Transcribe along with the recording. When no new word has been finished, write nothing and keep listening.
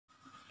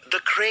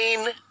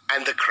Crane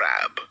and the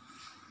Crab.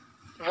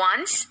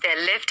 Once there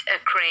lived a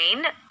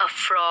crane, a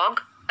frog,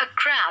 a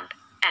crab,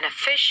 and a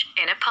fish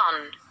in a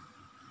pond.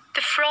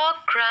 The frog,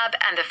 crab,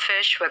 and the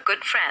fish were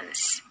good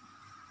friends.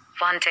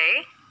 One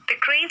day, the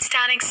crane,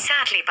 standing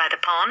sadly by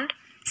the pond,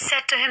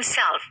 said to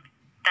himself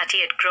that he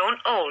had grown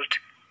old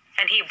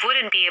and he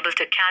wouldn't be able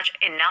to catch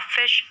enough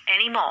fish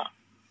anymore.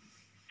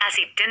 As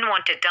he didn't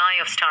want to die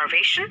of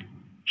starvation,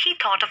 he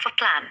thought of a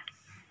plan.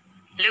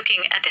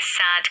 Looking at the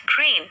sad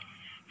crane,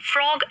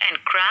 frog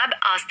and crab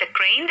asked the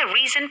crane the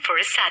reason for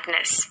his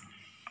sadness.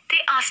 They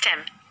asked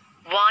him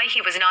why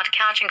he was not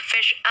catching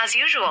fish as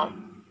usual.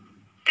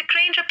 The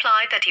crane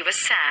replied that he was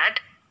sad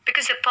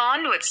because the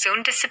pond would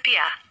soon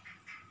disappear.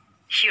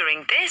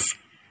 Hearing this,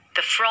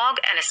 the frog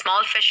and a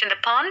small fish in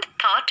the pond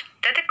thought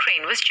that the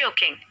crane was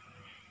joking.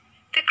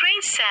 The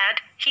crane said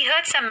he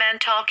heard some men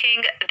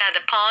talking that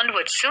the pond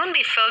would soon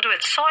be filled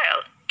with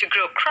soil to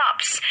grow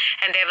crops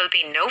and there will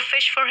be no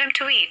fish for him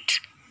to eat.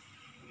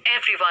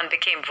 Everyone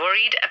became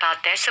worried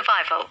about their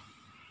survival.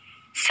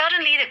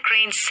 Suddenly the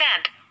crane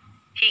said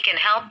he can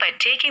help by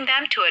taking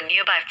them to a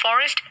nearby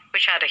forest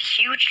which had a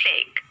huge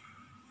lake.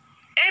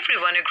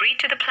 Everyone agreed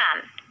to the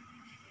plan.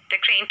 The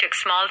crane took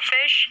small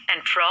fish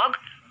and frog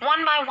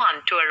one by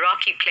one to a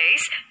rocky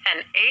place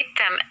and ate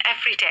them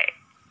every day.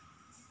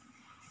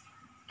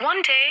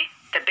 One day,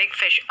 the big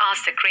fish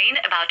asked the crane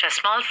about a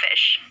small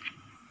fish.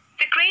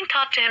 The crane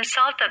thought to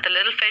himself that the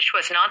little fish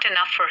was not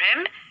enough for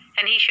him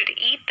and he should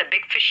eat the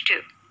big fish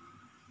too.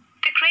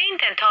 The crane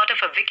then thought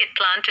of a wicked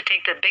plan to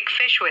take the big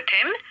fish with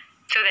him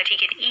so that he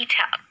could eat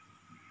her.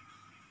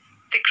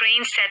 The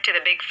crane said to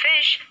the big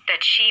fish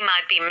that she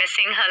might be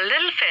missing her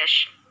little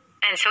fish,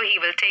 and so he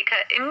will take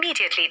her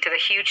immediately to the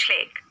huge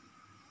lake.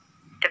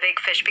 The big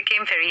fish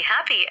became very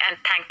happy and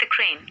thanked the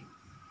crane.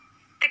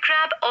 The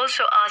crab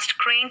also asked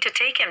Crane to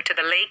take him to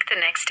the lake the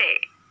next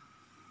day.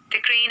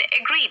 The crane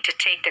agreed to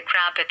take the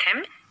crab with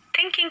him,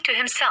 thinking to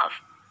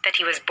himself that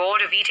he was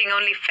bored of eating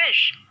only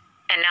fish,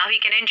 and now he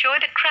can enjoy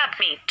the crab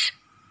meat.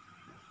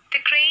 The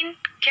crane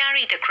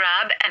carried the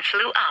crab and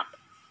flew up,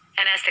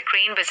 and as the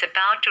crane was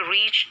about to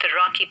reach the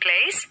rocky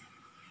place,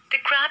 the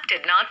crab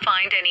did not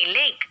find any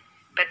lake,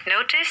 but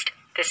noticed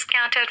the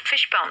scattered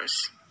fish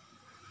bones.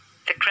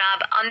 The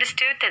crab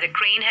understood that the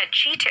crane had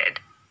cheated,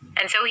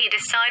 and so he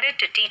decided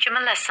to teach him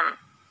a lesson.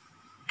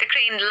 The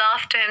crane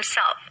laughed to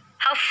himself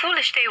how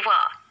foolish they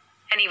were,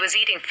 and he was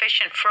eating fish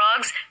and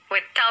frogs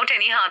without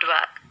any hard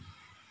work.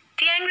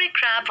 The angry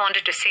crab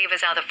wanted to save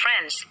his other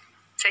friends,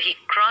 so he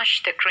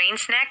crushed the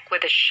crane's neck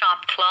with his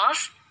sharp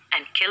claws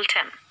and killed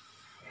him.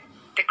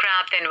 The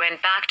crab then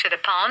went back to the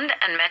pond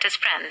and met his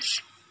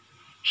friends.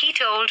 He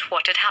told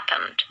what had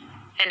happened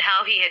and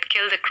how he had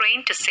killed the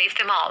crane to save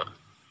them all.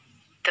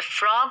 The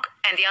frog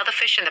and the other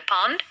fish in the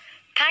pond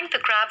thanked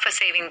the crab for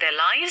saving their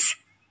lives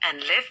and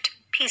lived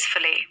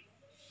peacefully.